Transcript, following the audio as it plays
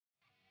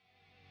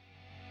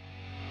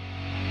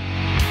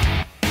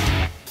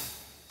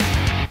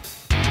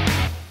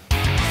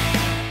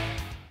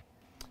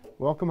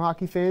Welcome,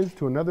 hockey fans,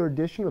 to another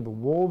edition of the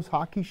Wolves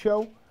Hockey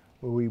Show,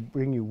 where we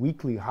bring you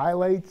weekly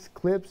highlights,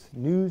 clips,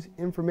 news,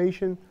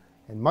 information,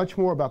 and much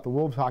more about the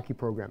Wolves hockey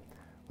program.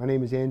 My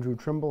name is Andrew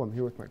Trimble. I'm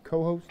here with my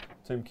co-host,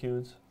 Tim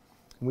Kuhns.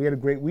 And we had a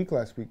great week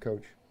last week,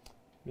 Coach.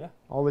 Yeah.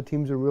 All the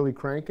teams are really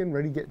cranking,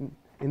 ready getting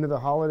into the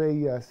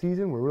holiday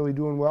season. We're really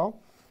doing well.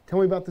 Tell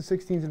me about the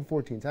 16s and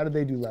 14s. How did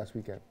they do last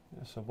weekend?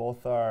 Yeah, so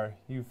both our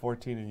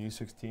U14 and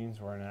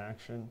U16s were in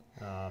action.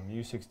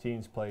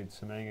 U16s played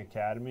Semang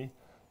Academy,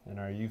 and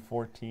our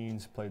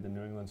U14s played the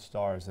New England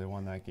Stars. They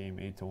won that game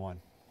 8-1.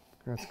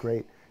 That's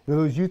great. You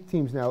know, those youth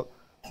teams now,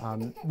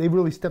 they've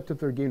really stepped up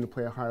their game to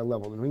play a higher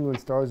level. The New England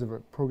Stars have a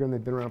program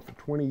they've been around for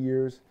 20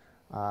 years.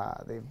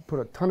 They've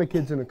put a ton of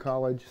kids into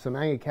college.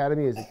 Semang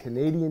Academy is a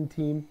Canadian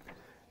team,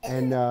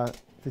 and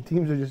the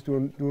teams are just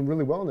doing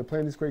really well, and they're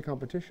playing this great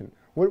competition.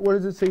 What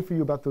does it say for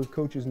you about those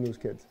coaches and those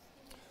kids?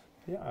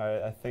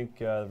 Yeah, I think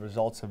the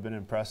results have been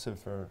impressive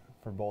for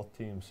both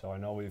teams. So I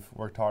know we've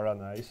worked hard on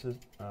the ice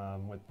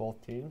with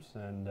both teams,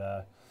 and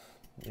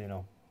you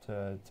know,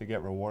 to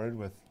get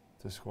rewarded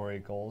to score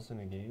 8 goals in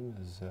a game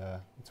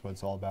it's what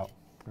it's all about.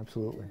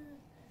 Absolutely.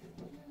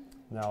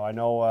 Now I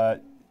know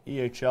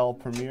EHL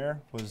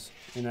Premier was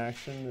in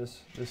action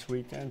this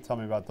weekend. Tell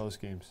me about those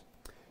games.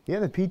 Yeah,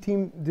 the P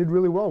team did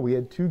really well. We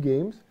had 2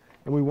 games,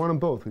 and we won them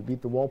both. We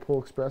beat the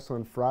Walpole Express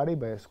on Friday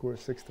by a score of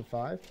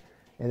 6-5.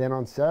 And then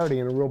on Saturday,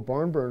 in a real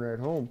barn burner at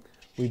home,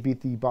 we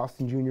beat the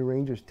Boston Junior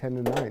Rangers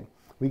 10-9.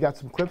 We got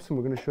some clips, and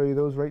we're going to show you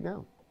those right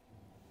now.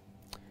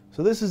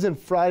 So this is in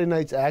Friday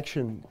night's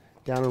action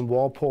down in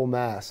Walpole,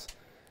 Mass.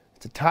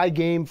 It's a tie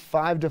game,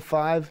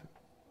 5-5.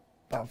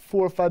 About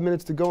 4 or 5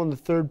 minutes to go in the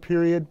third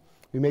period.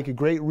 We make a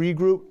great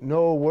regroup.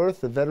 Noah Worth,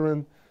 the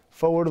veteran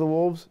forward of the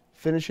Wolves,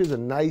 finishes a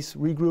nice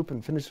regroup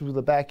and finishes with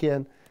a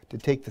backhand to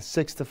take the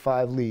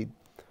 6-5 lead.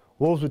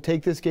 Wolves would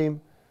take this game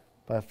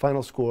by a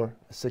final score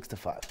of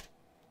 6-5.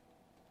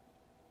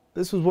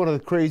 This was one of the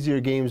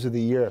crazier games of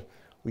the year.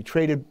 We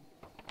traded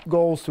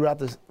goals throughout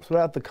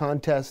the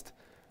contest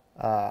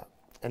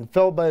and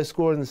fell by a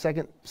score in the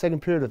second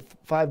period of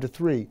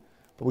 5-3.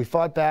 But we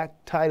fought back,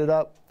 tied it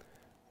up.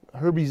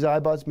 Herbie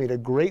Zybots made a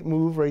great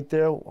move right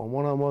there, a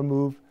one-on-one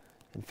move,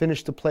 and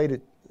finished the play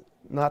to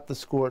knot the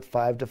score at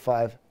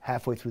 5-5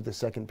 halfway through the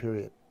second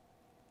period.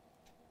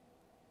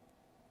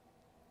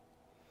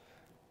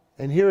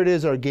 And here it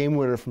is, our game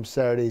winner from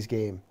Saturday's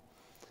game.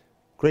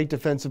 Great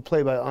defensive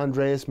play by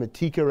Andreas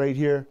Matika right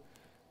here,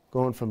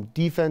 going from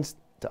defense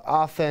to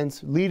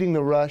offense, leading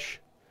the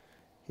rush.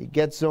 He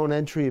gets zone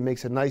entry and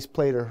makes a nice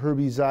play to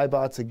Herbie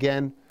Zybots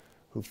again,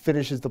 who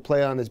finishes the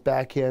play on his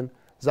backhand.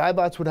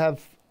 Zybots would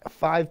have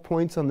 5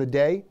 points on the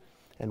day,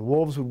 and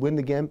Wolves would win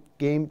the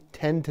game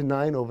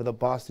 10-9 over the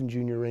Boston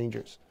Junior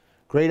Rangers.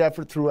 Great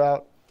effort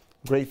throughout,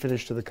 great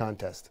finish to the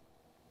contest.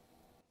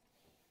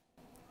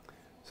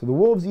 So the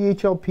Wolves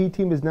EHLP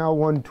team has now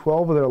won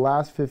 12 of their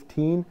last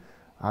 15.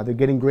 They're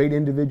getting great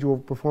individual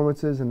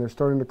performances, and they're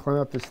starting to climb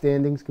up the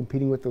standings,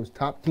 competing with those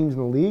top teams in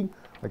the league,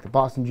 like the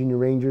Boston Junior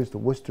Rangers, the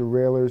Worcester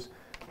Railers,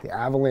 the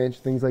Avalanche,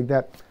 things like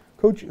that.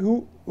 Coach,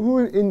 who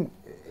in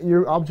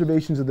your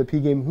observations of the P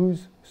game,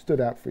 who's stood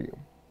out for you?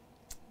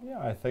 Yeah,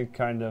 I think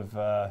kind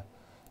of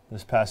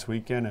this past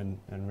weekend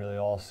and really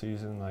all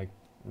season, like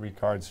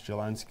Rikards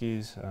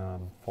Jelenskis,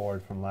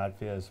 forward from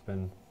Latvia, has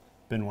been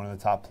one of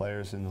the top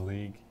players in the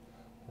league.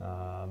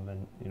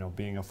 And you know,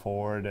 being a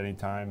forward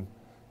anytime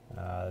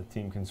the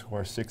team can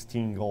score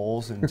 16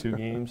 goals in 2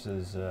 games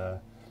is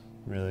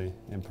really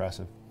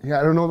impressive. Yeah,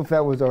 I don't know if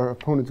that was our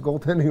opponent's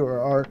goaltending or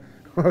our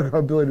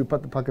ability to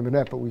put the puck in the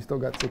net, but we still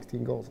got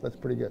 16 goals. That's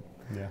pretty good.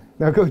 Yeah.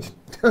 Now, Coach,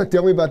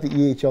 tell me about the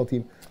EHL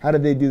team. How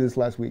did they do this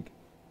last week?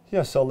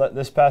 Yeah, so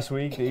this past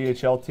week, the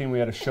EHL team, we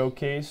had a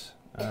showcase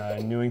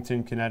in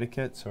Newington,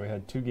 Connecticut. So we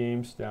had 2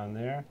 games down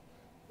there.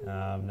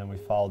 Then we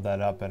followed that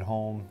up at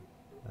home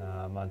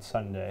on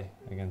Sunday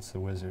against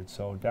the Wizards.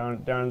 So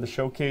down at the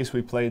showcase,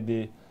 we played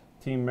the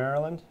Team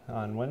Maryland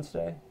on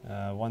Wednesday,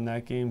 won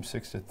that game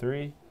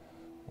 6-3,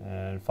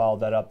 and followed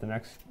that up the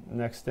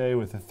next day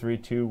with a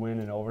 3-2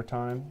 win in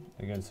overtime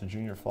against the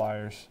Junior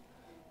Flyers.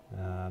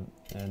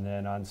 And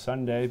then on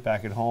Sunday,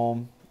 back at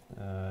home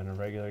in a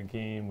regular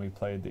game, we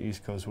played the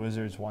East Coast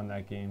Wizards, won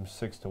that game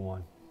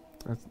 6-1.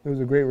 Those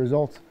are great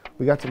results.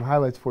 We got some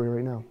highlights for you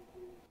right now.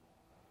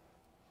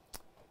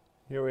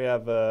 Here we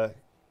have a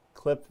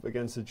clip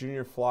against the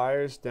Junior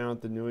Flyers down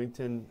at the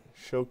Newington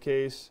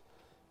showcase.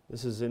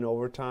 This is in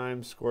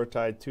overtime, score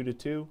tied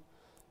 2-2.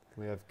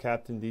 We have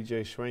Captain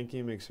DJ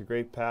Schwenke makes a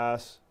great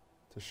pass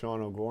to Sean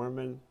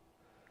O'Gorman,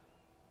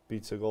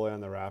 beats a goalie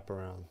on the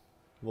wraparound.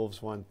 Wolves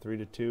won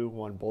 3-2,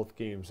 won both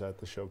games at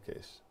the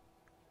showcase.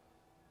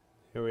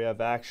 Here we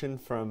have action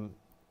from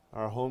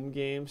our home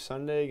game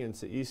Sunday against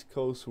the East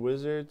Coast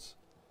Wizards.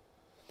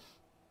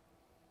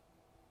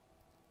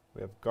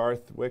 We have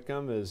Garth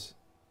Wickham, is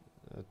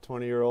a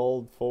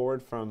 20-year-old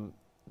forward from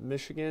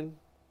Michigan,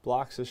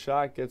 blocks a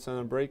shot, gets on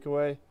a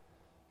breakaway.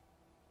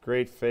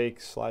 Great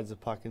fake, slides the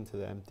puck into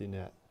the empty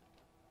net.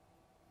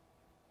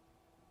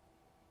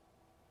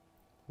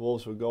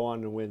 Wolves would go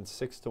on to win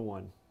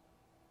 6-1.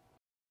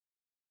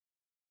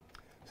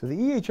 So the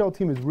EHL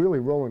team is really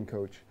rolling,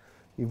 Coach.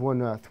 You've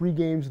won 3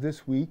 games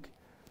this week.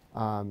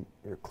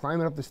 You're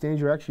climbing up the stands.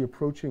 You're actually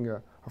approaching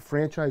a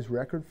franchise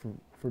record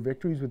for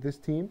victories with this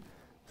team.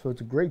 So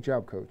it's a great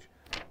job, Coach.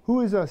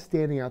 Who is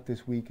standing out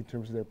this week in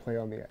terms of their play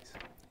on the ice?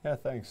 Yeah,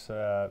 thanks.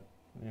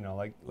 You know,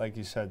 like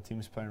you said,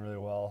 team's playing really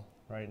well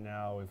right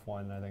now. We've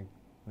won, I think,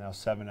 now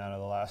 7 out of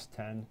the last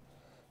 10.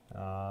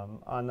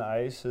 On the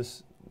ice,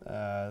 this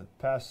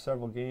past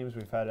several games,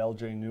 we've had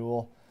LJ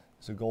Newell,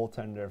 who's a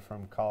goaltender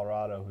from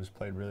Colorado, who's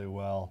played really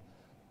well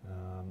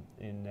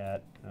in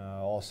net.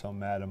 Also,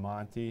 Matt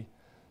Amonte,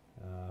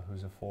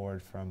 who's a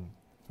forward from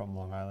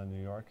Long Island,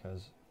 New York,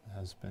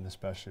 has been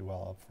especially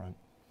well up front.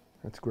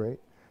 That's great.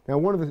 Now,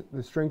 one of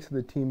the strengths of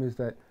the team is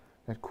that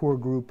core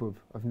group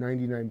of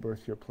 99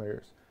 birth year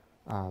players.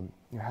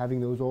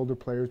 Having those older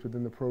players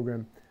within the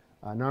program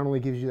not only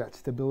gives you that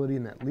stability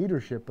and that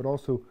leadership, but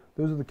also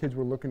those are the kids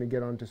we're looking to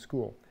get onto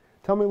school.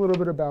 Tell me a little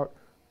bit about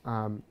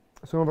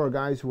some of our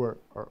guys who are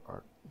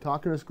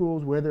talking to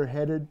schools, where they're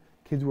headed,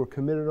 kids who are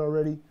committed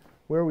already.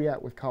 Where are we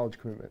at with college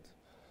commitments?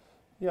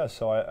 Yeah,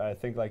 so I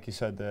think, like you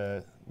said,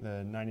 the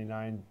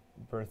 99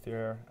 birth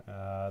year,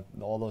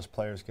 all those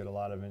players get a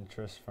lot of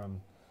interest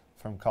from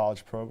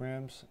college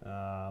programs.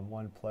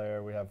 One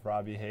player, we have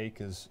Robbie Hake,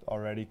 is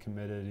already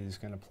committed. He's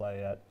going to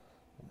play at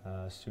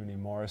SUNY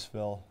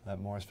Morrisville, at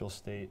Morrisville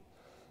State.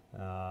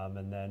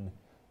 And then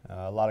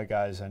a lot of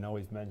guys I know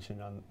we've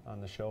mentioned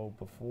on the show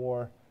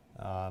before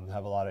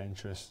have a lot of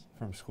interest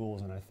from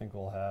schools, and I think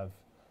we'll have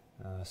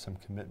some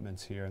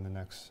commitments here in the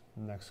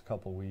next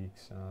couple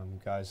weeks.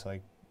 Guys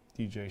like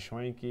DJ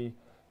Schwenke,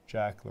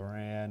 Jack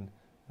Loran,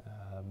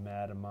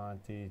 Matt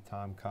Amonte,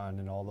 Tom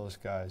Condon, all those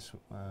guys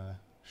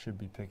should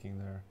be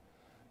picking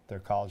their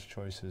college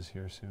choices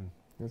here soon.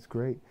 That's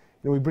great.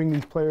 You know, we bring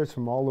these players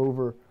from all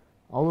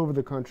over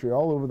the country,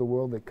 all over the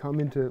world. They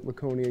come into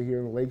Laconia here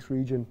in the Lakes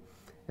region,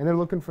 and they're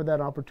looking for that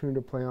opportunity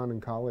to play on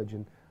in college.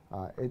 And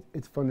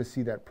it's fun to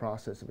see that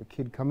process of a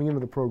kid coming into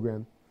the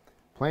program,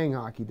 playing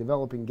hockey,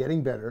 developing,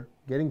 getting better,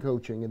 getting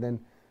coaching, and then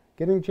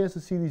getting a chance to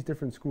see these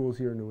different schools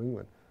here in New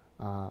England.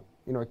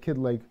 You know, a kid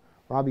like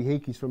Robbie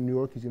Hakey's from New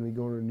York. He's going to be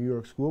going to a New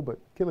York school. But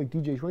a kid like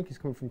DJ Schwenke's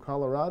coming from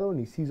Colorado, and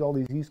he sees all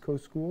these East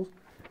Coast schools.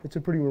 It's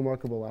a pretty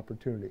remarkable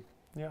opportunity.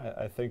 Yeah,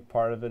 I think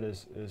part of it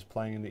is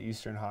playing in the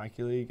Eastern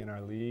Hockey League. In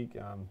our league,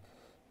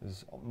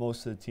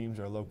 most of the teams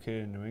are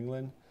located in New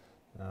England,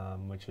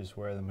 which is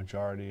where the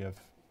majority of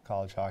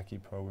college hockey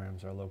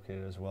programs are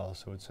located as well.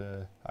 So it's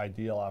an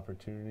ideal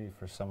opportunity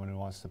for someone who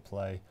wants to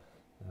play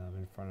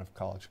in front of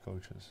college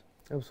coaches.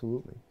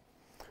 Absolutely.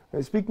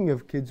 Speaking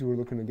of kids who are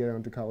looking to get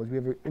on to college, we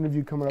have an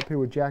interview coming up here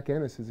with Jack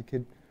Ennis, who's a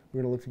kid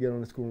we're going to look to get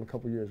on to school in a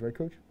couple of years, right,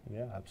 Coach?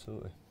 Yeah,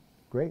 absolutely.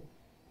 Great.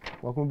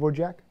 Welcome aboard,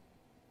 Jack.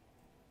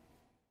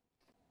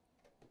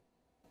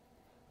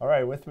 All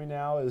right, with me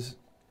now is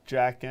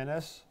Jack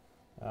Ennis.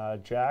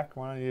 Jack,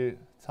 why don't you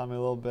tell me a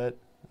little bit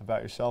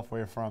about yourself,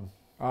 where you're from?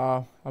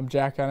 I'm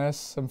Jack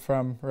Ennis. I'm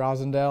from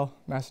Rosendale,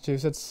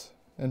 Massachusetts,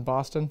 in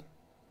Boston.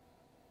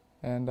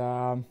 And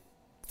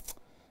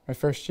my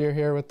first year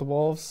here with the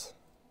Wolves.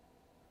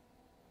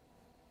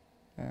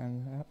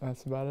 And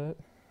that's about it.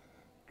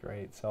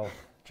 Great. So,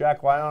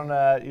 Jack, why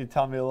don't you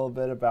tell me a little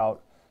bit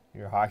about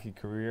your hockey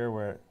career,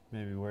 where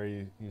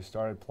you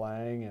started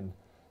playing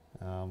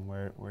and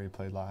where you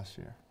played last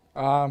year?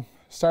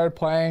 Started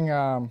playing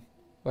in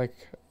my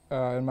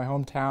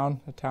hometown,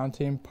 a town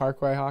team,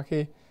 Parkway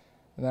Hockey.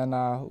 And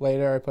then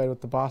later I played with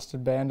the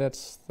Boston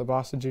Bandits, the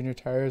Boston Junior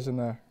Terriers, and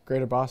the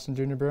Greater Boston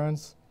Junior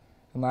Bruins.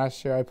 And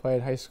last year I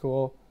played high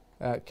school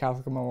at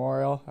Catholic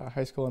Memorial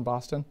High School in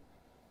Boston.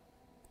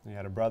 You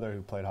had a brother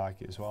who played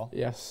hockey as well?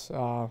 Yes.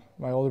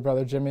 My older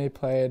brother Jimmy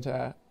played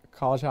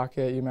college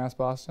hockey at UMass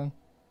Boston.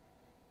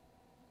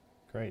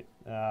 Great.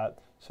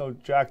 So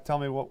Jack, tell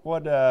me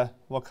what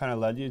kind of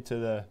led you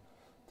to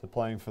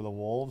playing for the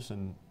Wolves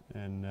and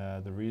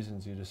the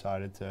reasons you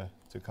decided to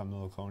come to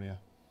Laconia?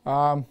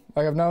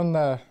 I've known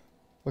the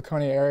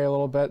Laconia area a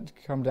little bit,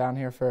 come down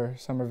here for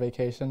summer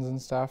vacations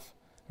and stuff.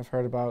 I've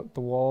heard about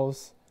the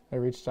Wolves. I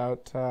reached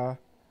out to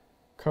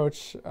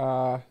Coach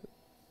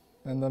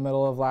in the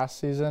middle of last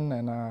season,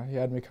 and he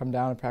had me come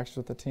down and practice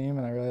with the team,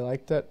 and I really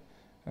liked it.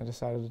 I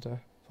decided to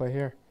play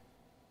here.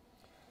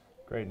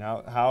 Great.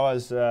 Now,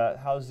 how's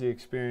the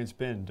experience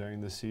been during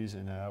the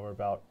season? We're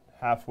about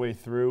halfway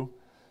through.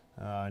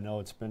 I know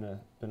it's been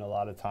a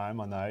lot of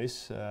time on the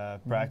ice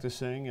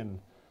practicing,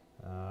 and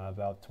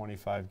about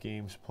 25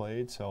 games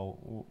played. So,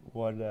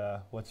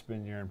 what's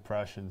been your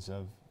impressions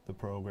of the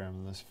program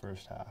in this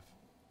first half?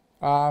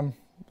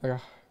 Like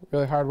a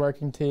really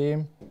hard-working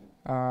team.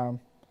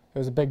 It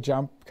was a big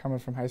jump coming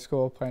from high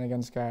school, playing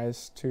against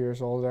guys 2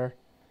 years older,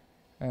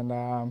 and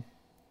the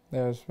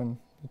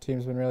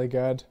team's been really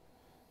good.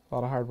 A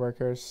lot of hard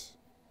workers,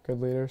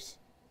 good leaders.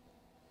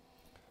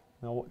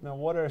 Now,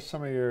 what are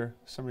some of your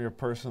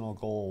personal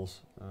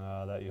goals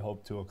that you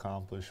hope to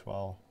accomplish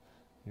while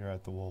you're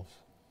at the Wolves?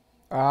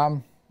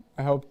 I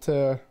hope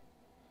to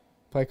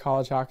play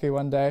college hockey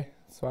one day.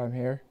 That's why I'm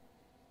here,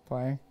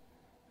 playing,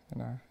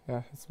 and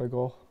yeah, that's my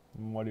goal.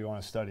 And what do you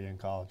want to study in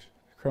college?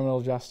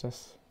 Criminal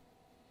justice.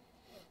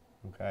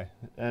 Okay.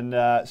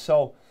 And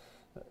so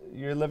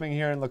you're living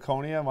here in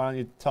Laconia. Why don't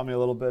you tell me a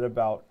little bit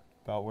about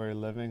where you're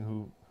living,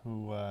 who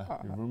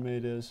your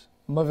roommate is?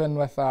 I'm living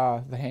with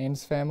the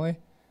Haynes family,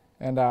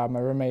 and my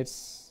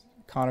roommate's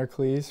Connor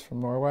Cleese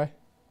from Norway.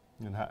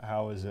 And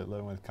how is it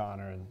living with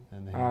Connor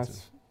and the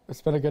Hayneses?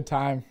 It's been a good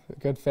time, a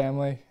good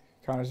family.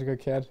 Connor's a good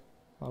kid,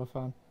 a lot of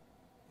fun.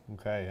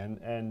 Okay,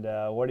 and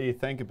what do you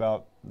think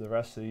about the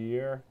rest of the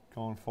year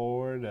going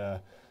forward? I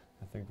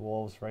think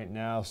Wolves right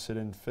now sit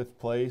in 5th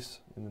place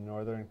in the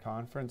Northern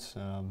Conference.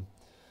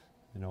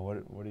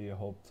 What do you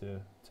hope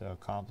to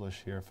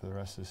accomplish here for the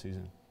rest of the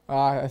season?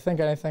 I think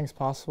anything's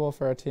possible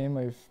for our team.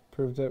 We've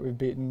proved it. We've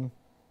beaten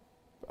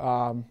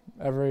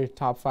every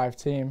top 5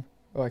 team,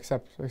 well,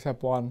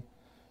 except one.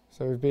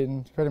 So we've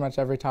beaten pretty much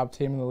every top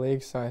team in the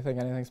league. So I think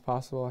anything's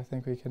possible. I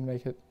think we can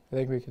make it. I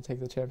think we can take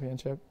the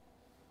championship.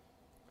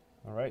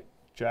 All right,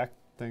 Jack,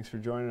 thanks for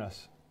joining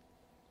us.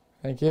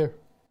 Thank you.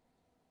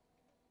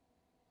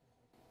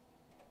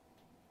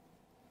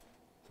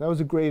 So that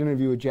was a great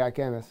interview with Jack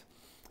Ennis.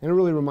 And it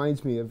really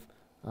reminds me of,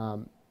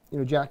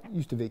 Jack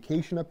used to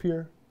vacation up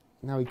here.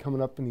 Now he's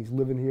coming up and he's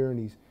living here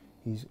and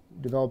he's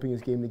developing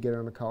his game to get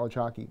on to college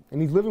hockey.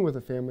 And he's living with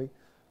a family,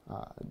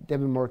 Deb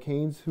and Mark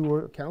Haynes, who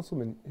are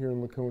councilmen here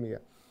in Laconia.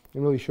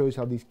 It really shows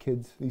how these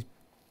kids, these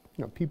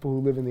people who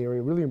live in the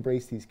area really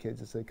embrace these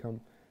kids as they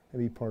come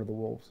and be part of the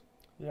Wolves.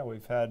 Yeah,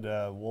 we've had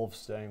Wolves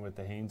staying with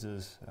the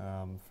Hayneses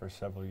for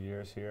several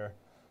years here.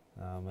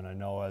 And I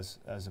know as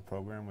a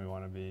program we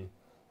want to be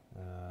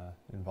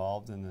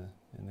involved in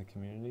the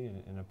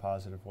community in a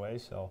positive way.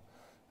 So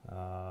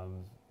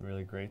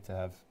really great to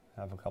have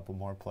a couple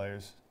more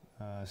players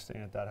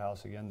staying at that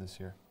house again this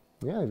year.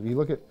 Yeah, if you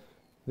look at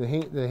the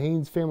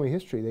Haynes family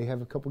history, they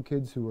have a couple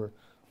kids who are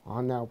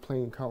on now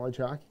playing college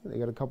hockey. They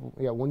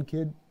got one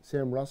kid,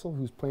 Sam Russell,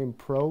 who's playing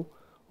pro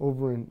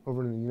over in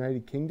the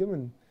United Kingdom,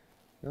 and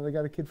now they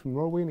got a kid from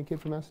Norway and a kid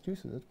from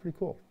Massachusetts. That's pretty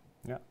cool.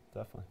 Yeah,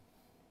 definitely.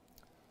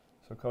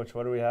 So, Coach,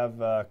 what do we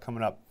have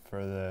coming up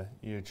for the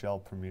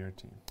EHL Premier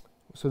team?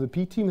 So the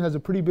P team has a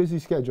pretty busy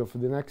schedule for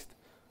the next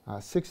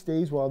 6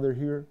 days while they're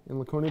here in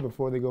Laconia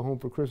before they go home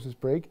for Christmas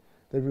break.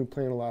 They've been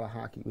playing a lot of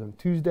hockey. On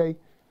Tuesday,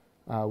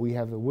 we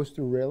have the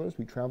Worcester Railers.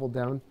 We travel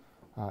down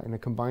in a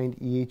combined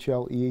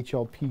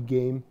EHL-EHLP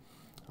game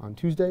on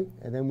Tuesday,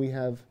 and then we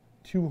have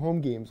 2 home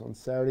games on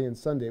Saturday and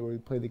Sunday where we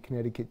play the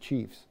Connecticut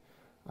Chiefs.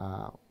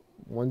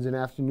 One's an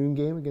afternoon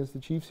game against the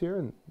Chiefs here,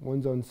 and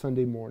one's on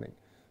Sunday morning.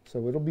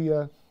 So it'll be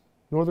a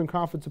Northern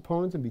Conference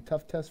opponents and be a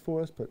tough test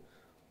for us, but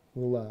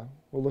we'll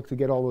look to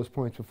get all those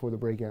points before the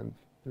break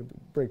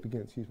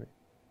begins. Excuse me.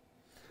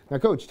 Now,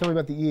 Coach, tell me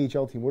about the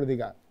EHL team. What do they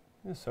got?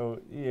 Yeah, so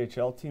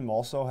EHL team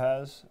also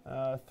has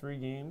 3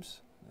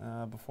 games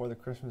before the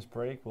Christmas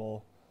break.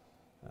 We'll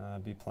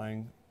be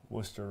playing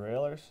Worcester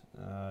Railers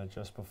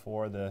just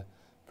before the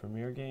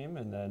Premier game,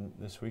 and then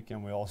this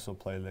weekend we also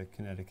play the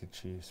Connecticut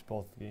Chiefs.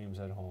 Both games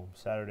at home,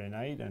 Saturday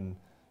night and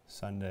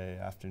Sunday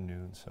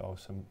afternoon. So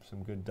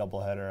some good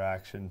doubleheader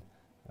action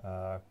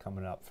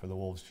coming up for the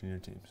Wolves junior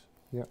teams.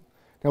 Yeah.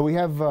 Now we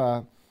have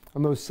on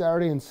those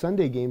Saturday and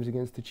Sunday games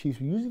against the Chiefs,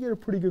 we usually get a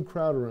pretty good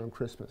crowd around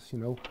Christmas.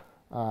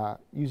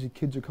 Usually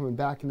kids are coming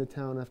back into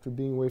town after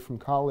being away from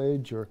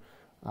college, or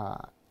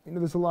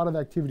there's a lot of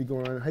activity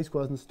going on. High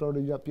school hasn't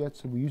started up yet,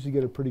 so we usually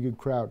get a pretty good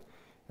crowd.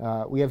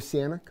 We have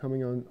Santa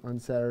coming on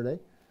Saturday.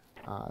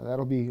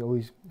 That'll be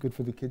always good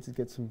for the kids to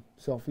get some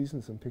selfies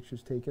and some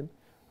pictures taken.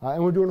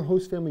 And we're doing a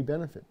host family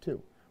benefit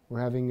too.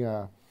 We're having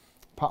a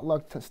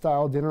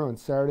potluck-style dinner on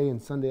Saturday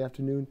and Sunday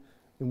afternoon,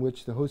 in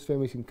which the host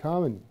families can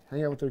come and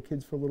hang out with their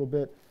kids for a little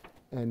bit,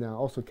 and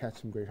also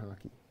catch some great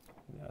hockey.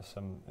 Yeah,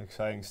 some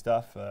exciting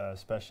stuff,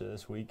 especially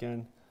this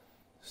weekend.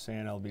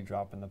 Santa will be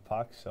dropping the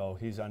puck, so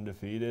he's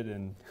undefeated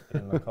in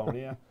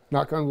Laconia.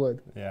 Knock on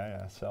wood.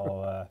 Yeah.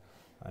 So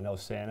I know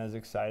Santa's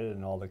excited,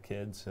 and all the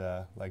kids,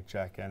 like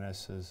Jack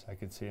Ennis, I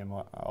could see him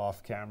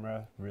off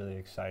camera, really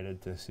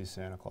excited to see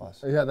Santa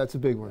Claus. Yeah, that's a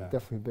big one,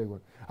 definitely a big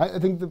one. I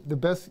think the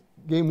best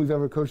game we've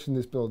ever coached in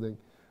this building,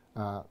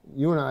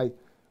 you and I,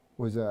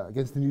 was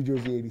against the New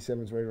Jersey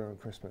 87s right around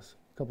Christmas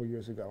a couple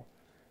years ago.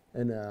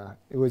 And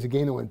it was a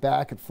game that went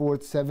back and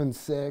forth,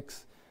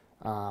 7-6,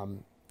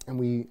 and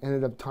we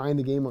ended up tying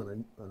the game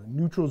on a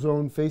neutral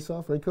zone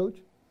face-off, right, Coach?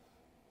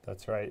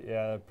 That's right.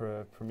 Yeah,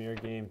 the premier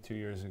game 2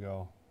 years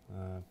ago.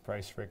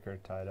 Bryce Ricker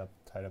tied up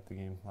the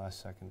game last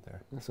second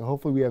there. So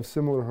hopefully we have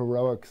similar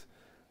heroics,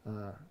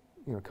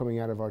 coming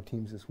out of our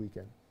teams this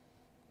weekend.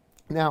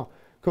 Now,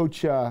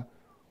 Coach,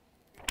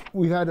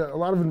 we've had a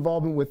lot of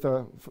involvement with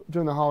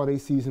during the holiday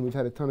season. We've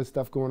had a ton of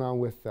stuff going on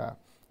with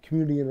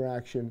community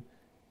interaction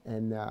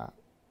and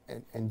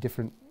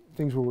different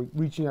things where we're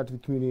reaching out to the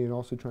community and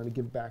also trying to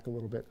give back a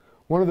little bit.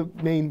 One of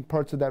the main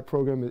parts of that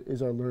program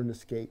is our Learn to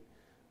Skate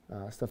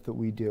stuff that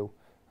we do.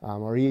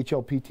 Our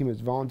EHLP team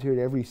has volunteered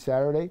every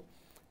Saturday,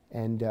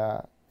 and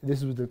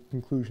this was the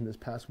conclusion this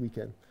past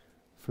weekend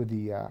for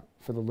the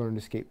Learn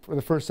to Skate, for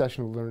the first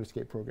session of the Learn to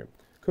Skate program.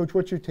 Coach,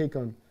 what's your take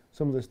on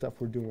some of the stuff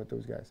we're doing with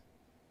those guys?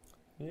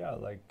 Yeah,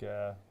 like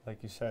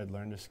you said,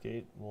 Learn to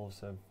Skate. Wolves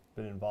have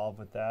been involved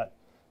with that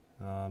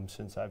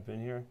since I've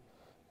been here.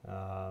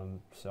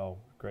 So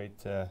great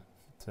for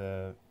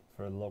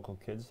the local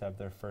kids to have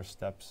their first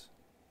steps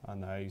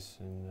on the ice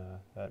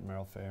at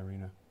Merrill Fay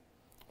Arena.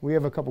 We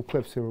have a couple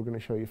clips here we're going to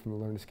show you from the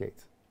Learn to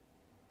Skates.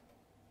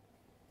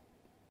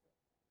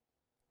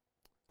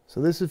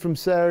 So this is from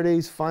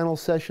Saturday's final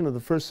session of the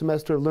first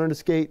semester of Learn to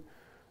Skate,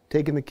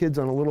 taking the kids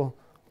on a little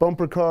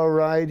bumper car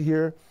ride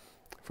here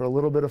for a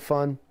little bit of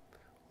fun.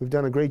 We've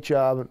done a great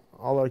job,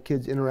 all our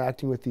kids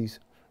interacting with these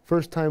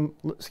first-time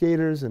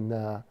skaters, and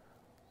the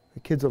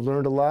kids have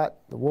learned a lot.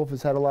 The Wolf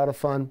has had a lot of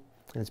fun,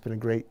 and it's been a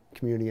great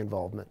community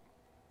involvement.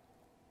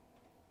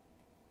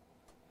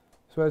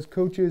 So as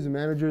coaches and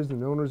managers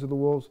and owners of the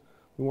Wolves,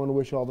 we want to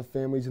wish all the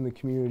families in the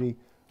community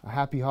a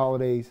happy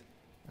holidays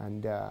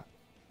and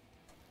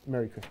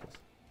Merry Christmas.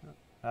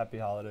 Happy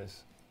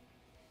holidays.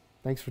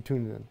 Thanks for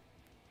tuning in.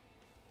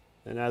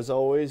 And as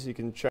always, you can check